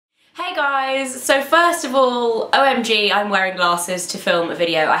Hi guys! So first of all, OMG, I'm wearing glasses to film a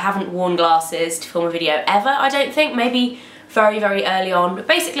video. I haven't worn glasses to film a video ever, I don't think. Maybe very early on. But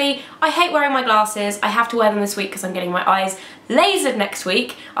basically, I hate wearing my glasses. I have to wear them this week because I'm getting my eyes lasered next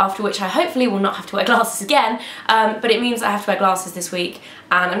week, after which I hopefully will not have to wear glasses again. But it means I have to wear glasses this week,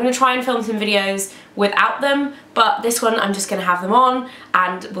 and I'm going to try and film some videos without them, but this one I'm just going to have them on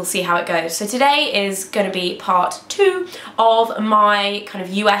and we'll see how it goes. So today is going to be part 2 of my kind of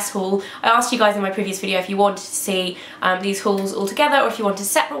US haul. I asked you guys in my previous video if you wanted to see these hauls all together or if you wanted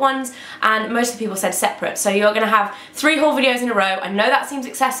separate ones, and most of the people said separate. So you're going to have 3 haul videos in a row. I know that seems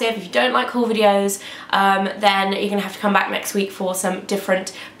excessive. If you don't like haul videos, then you're going to have to come back next week for some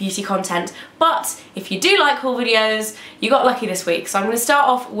different beauty content. But if you do like haul videos, you got lucky this week. So I'm going to start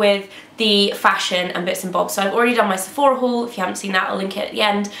off with the fashion and bits and bobs. So I've already done my Sephora haul. If you haven't seen that, I'll link it at the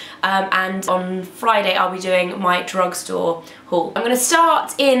end. And on Friday, I'll be doing my drugstore haul. I'm going to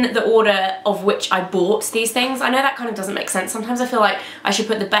start in the order of which I bought these things. I know that kind of doesn't make sense. Sometimes I feel like I should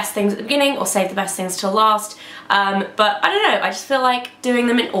put the best things at the beginning or save the best things till last. But I don't know, I just feel like doing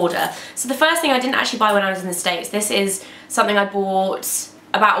them in order. So the first thing I didn't actually buy when I was in the States. This is something I bought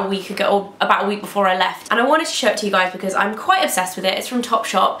about a week ago, or about a week before I left, and I wanted to show it to you guys because I'm quite obsessed with it. It's from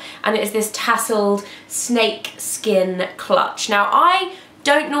Topshop and it is this tasseled snake skin clutch. Now I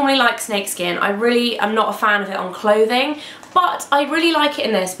don't normally like snake skin. I really am not a fan of it on clothing, but I really like it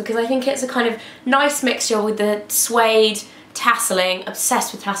in this because I think it's a kind of nice mixture with the suede tasseling,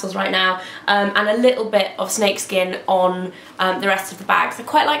 obsessed with tassels right now, and a little bit of snakeskin on the rest of the bag. So I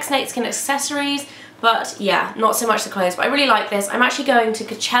quite like snakeskin accessories, but yeah, not so much the clothes. But I really like this. I'm actually going to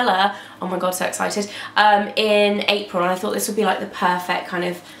Coachella, oh my god, so excited, in April, and I thought this would be like the perfect kind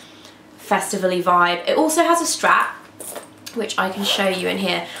of festival-y vibe. It also has a strap, which I can show you in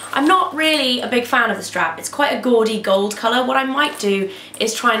here. I'm not really a big fan of the strap. It's quite a gaudy gold colour. What I might do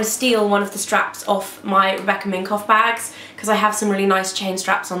is try and steal one of the straps off my Rebecca Minkoff bags, because I have some really nice chain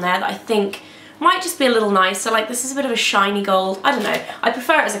straps on there that I think might just be a little nice. So like, this is a bit of a shiny gold. I don't know. I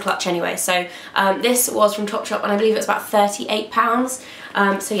prefer it as a clutch anyway. So this was from Topshop and I believe it's about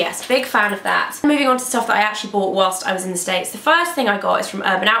 £38. So yes, big fan of that. Moving on to stuff that I actually bought whilst I was in the States. The first thing I got is from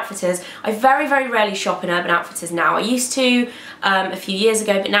Urban Outfitters. I very rarely shop in Urban Outfitters now. I used to a few years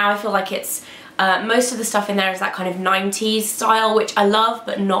ago, but now I feel like it's most of the stuff in there is that kind of 90s style, which I love,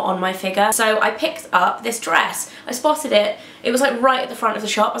 but not on my figure. So I picked up this dress. I spotted it. It was like right at the front of the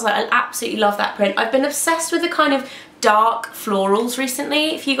shop. I was like, I absolutely love that print. I've been obsessed with the kind of dark florals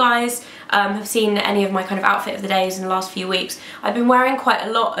recently. If you guys have seen any of my kind of outfit of the days in the last few weeks, I've been wearing quite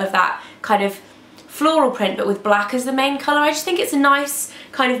a lot of that kind of floral print, but with black as the main colour. I just think it's a nice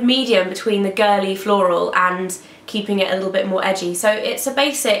kind of medium between the girly floral and keeping it a little bit more edgy. So it's a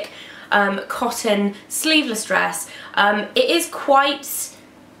basic cotton sleeveless dress. It is quite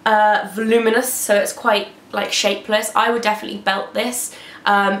voluminous, so it's quite like shapeless. I would definitely belt this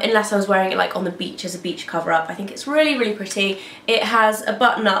unless I was wearing it like on the beach as a beach cover up. I think it's really pretty. It has a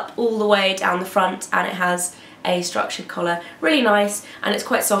button up all the way down the front and it has a structured collar. Really nice, and it's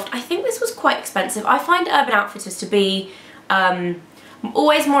quite soft. I think this was quite expensive. I find Urban Outfitters to be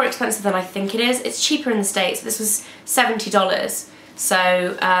always more expensive than I think it is. It's cheaper in the States. This was $70.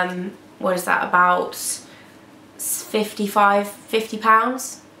 So what is that, about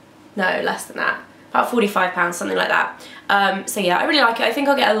 £50? No, less than that. About £45, something like that. So yeah, I really like it. I think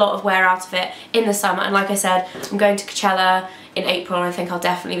I'll get a lot of wear out of it in the summer, and like I said, I'm going to Coachella in April and I think I'll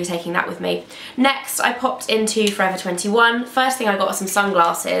definitely be taking that with me. Next, I popped into Forever 21. First thing I got was some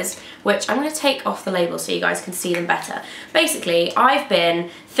sunglasses, which I'm going to take off the label so you guys can see them better. Basically, I've been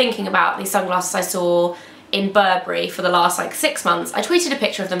thinking about these sunglasses I saw in Burberry for the last like 6 months. I tweeted a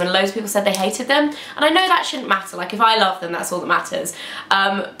picture of them and loads of people said they hated them, and I know that shouldn't matter. Like, if I love them, that's all that matters.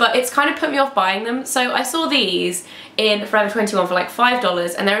 But it's kind of put me off buying them. So I saw these in Forever 21 for like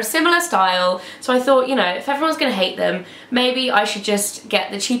 $5, and they're a similar style. So I thought, you know, if everyone's gonna hate them, maybe I should just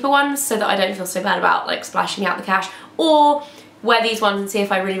get the cheaper ones so that I don't feel so bad about like splashing out the cash, or wear these ones and see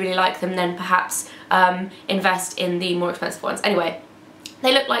if I really like them, then perhaps invest in the more expensive ones. Anyway,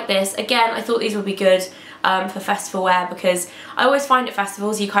 they look like this. Again, I thought these would be good for festival wear, because I always find at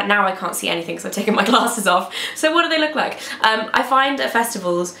festivals, now I can't see anything because I've taken my glasses off. So what do they look like? I find at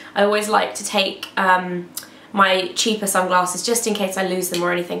festivals, I always like to take my cheaper sunglasses just in case I lose them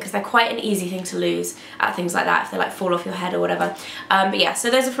or anything, because they're quite an easy thing to lose at things like that if they like fall off your head or whatever. But yeah, so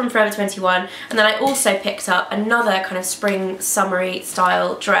those are from Forever 21, and then I also picked up another kind of spring summery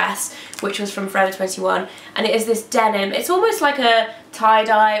style dress, which was from Forever 21, and it is this denim. It's almost like a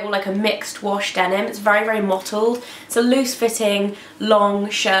tie-dye or like a mixed wash denim. It's very mottled. It's a loose fitting long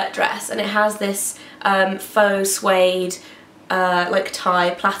shirt dress, and it has this faux suede like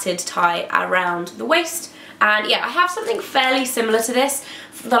tie, plaited tie around the waist. And yeah, I have something fairly similar to this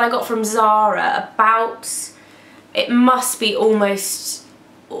that I got from Zara about, it must be almost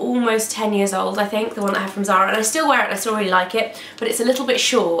 10 years old, I think, the one that I have from Zara, and I still wear it and I still really like it, but it's a little bit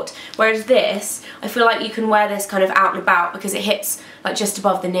short, whereas this, I feel like you can wear this kind of out and about because it hits like just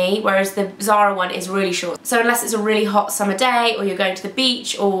above the knee, whereas the Zara one is really short. So unless it's a really hot summer day, or you're going to the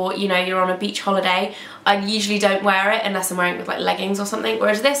beach, or you know, you're on a beach holiday, I usually don't wear it unless I'm wearing it with like leggings or something,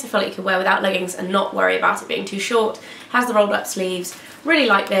 whereas this I feel like you could wear without leggings and not worry about it being too short. It has the rolled up sleeves, really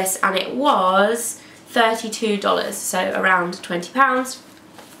like this, and it was $32, so around £20.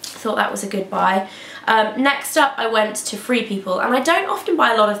 Thought that was a good buy. Next up I went to Free People, and I don't often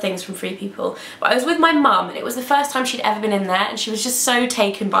buy a lot of things from Free People, but I was with my mum and it was the first time she'd ever been in there, and she was just so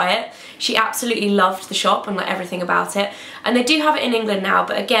taken by it. She absolutely loved the shop and like everything about it, and they do have it in England now,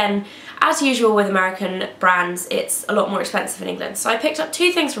 but again, as usual with American brands, it's a lot more expensive in England. So I picked up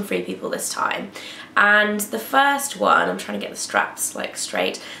 2 things from Free People this time, and the first one, I'm trying to get the straps like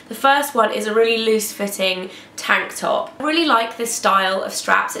straight, the first one is a really loose fitting tank top. I really like this style of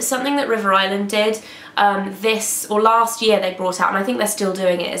straps. It's something that River Island did last year they brought out, and I think they're still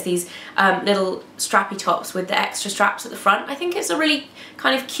doing it, as these little strappy tops with the extra straps at the front. I think it's a really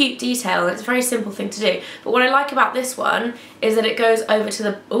kind of cute detail, and it's a very simple thing to do. But what I like about this one is that it goes over to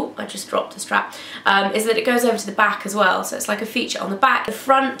the, oh, I just dropped a strap, is that it goes over to the back as well, so it's like a feature on the back. The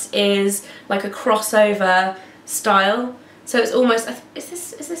front is like a crossover style, so it's almost, is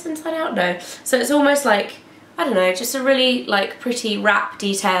this inside out? No. So it's almost like, I don't know, just a really like pretty wrap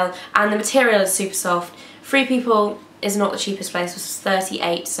detail, and the material is super soft. Free People is not the cheapest place, it was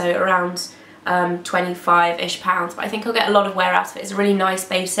 38, so around 25-ish pounds, but I think I'll get a lot of wear out of it. It's a really nice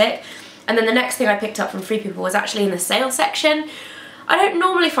basic. And then the next thing I picked up from Free People was actually in the sale section. I don't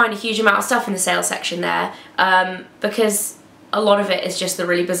normally find a huge amount of stuff in the sale section there, because a lot of it is just the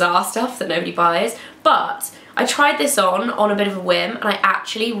really bizarre stuff that nobody buys, but I tried this on a bit of a whim, and I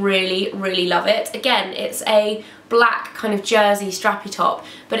actually really love it. Again, it's a black kind of jersey strappy top,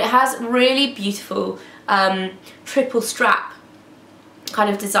 but it has really beautiful triple strap kind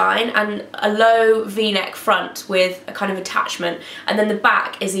of design, and a low v-neck front with a kind of attachment, and then the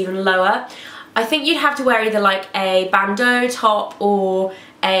back is even lower. I think you'd have to wear either like a bandeau top or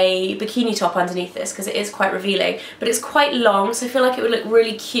a bikini top underneath this, because it is quite revealing, but it's quite long, so I feel like it would look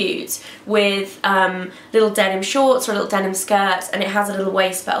really cute with little denim shorts or a little denim skirt, and it has a little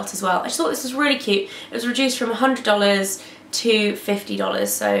waist belt as well. I just thought this was really cute. It was reduced from $100 to $50,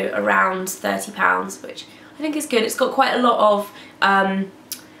 so around £30, which I think is good. It's got quite a lot of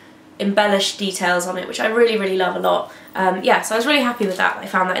embellished details on it, which I really love a lot. Yeah, so I was really happy with that. I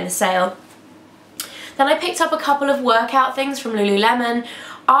found that in the sale. Then I picked up a couple of workout things from LuluLemon.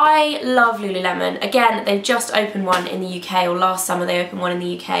 I love LuluLemon. Again, they've just opened one in the UK, or last summer they opened one in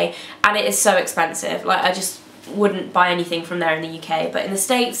the UK, and it is so expensive. Like, I just wouldn't buy anything from there in the UK, but in the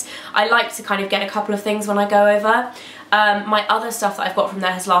States I like to kind of get a couple of things when I go over. My other stuff that I've got from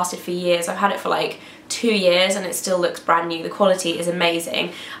there has lasted for years. I've had it for like 2 years and it still looks brand new. The quality is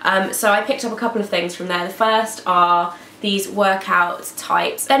amazing. So I picked up a couple of things from there. The first are these workout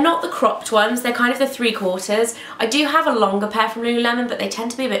tights. They're not the cropped ones, they're kind of the 3/4. I do have a longer pair from LuluLemon, but they tend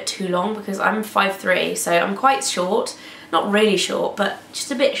to be a bit too long because I'm 5'3", so I'm quite short. Not really short, but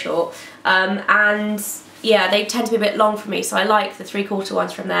just a bit short. And yeah, they tend to be a bit long for me, so I like the 3/4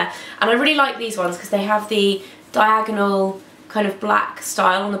 ones from there. And I really like these ones because they have the diagonal kind of black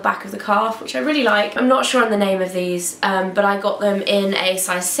style on the back of the calf, which I really like. I'm not sure on the name of these, but I got them in a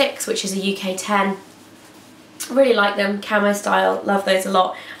size 6, which is a UK 10. Really like them, camo style, love those a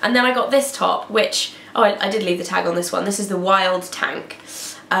lot. And then I got this top, which, oh, I did leave the tag on this one. This is the Wild Tank,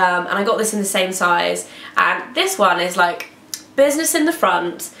 and I got this in the same size. And this one is like business in the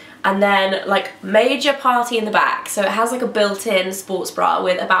front, and then like major party in the back. So it has like a built-in sports bra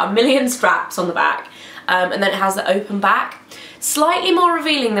with about 1 million straps on the back, and then it has the open back. Slightly more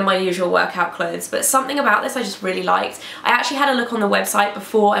revealing than my usual workout clothes, but something about this I just really liked. I actually had a look on the website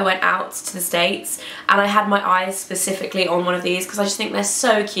before I went out to the States, and I had my eyes specifically on one of these because I just think they're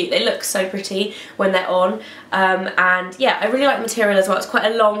so cute. They look so pretty when they're on, and yeah, I really like the material as well. It's quite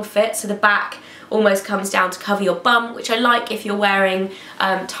a long fit, so the back almost comes down to cover your bum, which I like if you're wearing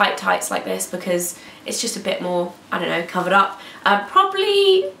tight tights like this, because it's just a bit more, I don't know, covered up.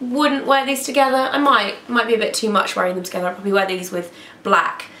 Probably wouldn't wear these together. I might be a bit too much wearing them together. I'd probably wear these with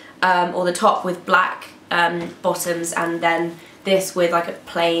black, or the top with black bottoms, and then this with like a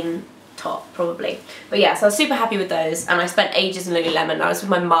plain top probably. But yeah, so I was super happy with those, and I spent ages in LuluLemon. I was with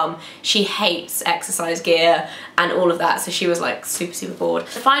my mum. She hates exercise gear and all of that, so she was like super bored.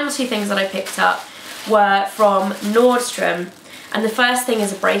 The final 2 things that I picked up were from Nordstrom. And the first thing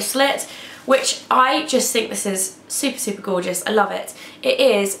is a bracelet, which I just think this is super, super gorgeous. I love it. It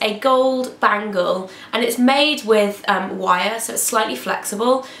is a gold bangle, and it's made with wire, so it's slightly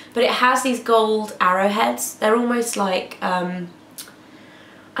flexible, but it has these gold arrowheads. They're almost like, I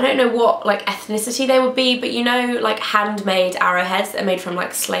don't know what like ethnicity they would be, but you know, like handmade arrowheads that are made from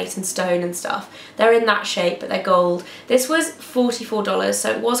like slate and stone and stuff. They're in that shape, but they're gold. This was $44,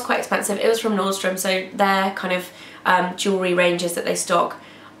 so it was quite expensive. It was from Nordstrom, so their kind of jewellery ranges that they stock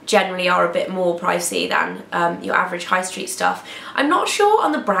generally are a bit more pricey than your average high street stuff. I'm not sure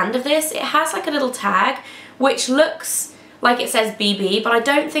on the brand of this. It has like a little tag which looks like it says BB, but I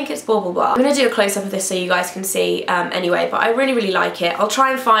don't think it's Bauble Bar. I'm going to do a close-up of this so you guys can see anyway, but I really, really like it. I'll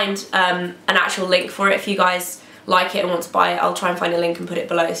try and find an actual link for it if you guys like it and want to buy it. I'll try and find a link and put it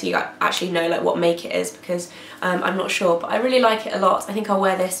below so you actually know like what make it is, because I'm not sure, but I really like it a lot. I think I'll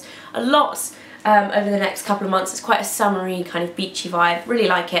wear this a lot over the next couple of months. It's quite a summery kind of beachy vibe. Really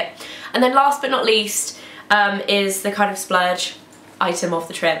like it. And then last but not least is the kind of splurge item of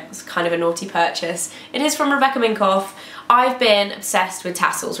the trip. It's kind of a naughty purchase. It is from Rebecca Minkoff. I've been obsessed with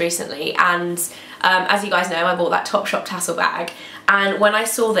tassels recently, and as you guys know, I bought that Topshop tassel bag, and when I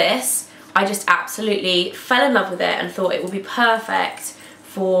saw this I just absolutely fell in love with it and thought it would be perfect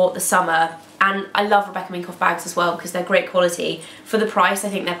for the summer. And I love Rebecca Minkoff bags as well because they're great quality. For the price, I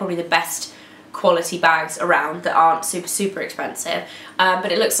think they're probably the best quality bags around that aren't super, super expensive.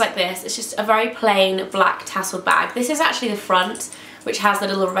 But it looks like this. It's just a very plain black tasseled bag. This is actually the front, which has the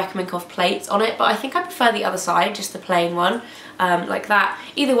little Rebecca Minkoff plates on it, but I think I prefer the other side, just the plain one, like that.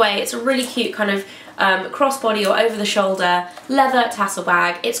 Either way, it's a really cute kind of crossbody or over the shoulder leather tassel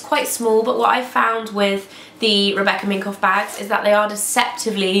bag. It's quite small, but what I found with the Rebecca Minkoff bags is that they are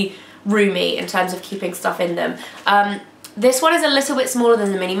deceptively roomy in terms of keeping stuff in them. This one is a little bit smaller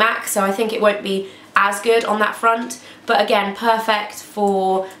than the Mini Max, so I think it won't be as good on that front, but again, perfect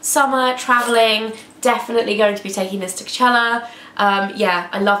for summer, travelling, definitely going to be taking this to Coachella. Yeah,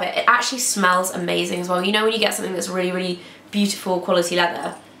 I love it. It actually smells amazing as well. You know when you get something that's really, really beautiful quality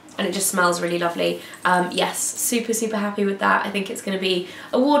leather and it just smells really lovely. Yes, super, super happy with that. I think it's going to be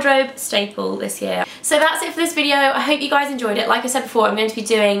a wardrobe staple this year. So that's it for this video. I hope you guys enjoyed it. Like I said before, I'm going to be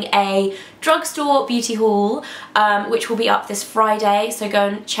doing a drugstore beauty haul, which will be up this Friday, so go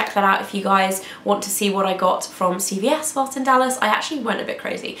and check that out if you guys want to see what I got from CVS whilst in Dallas. I actually went a bit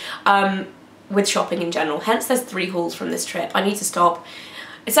crazy with shopping in general, hence there's 3 hauls from this trip. I need to stop.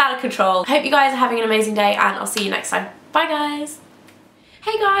 It's out of control. Hope you guys are having an amazing day, and I'll see you next time. Bye guys!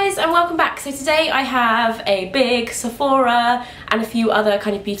 Hey guys, and welcome back. So today I have a big Sephora and a few other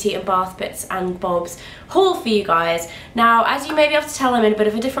kind of beauty and bath bits and bobs haul for you guys. Now, as you may be able to tell, I'm in a bit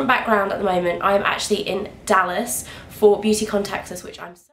of a different background at the moment. I'm actually in Dallas for Beauty Contexts, which I'm so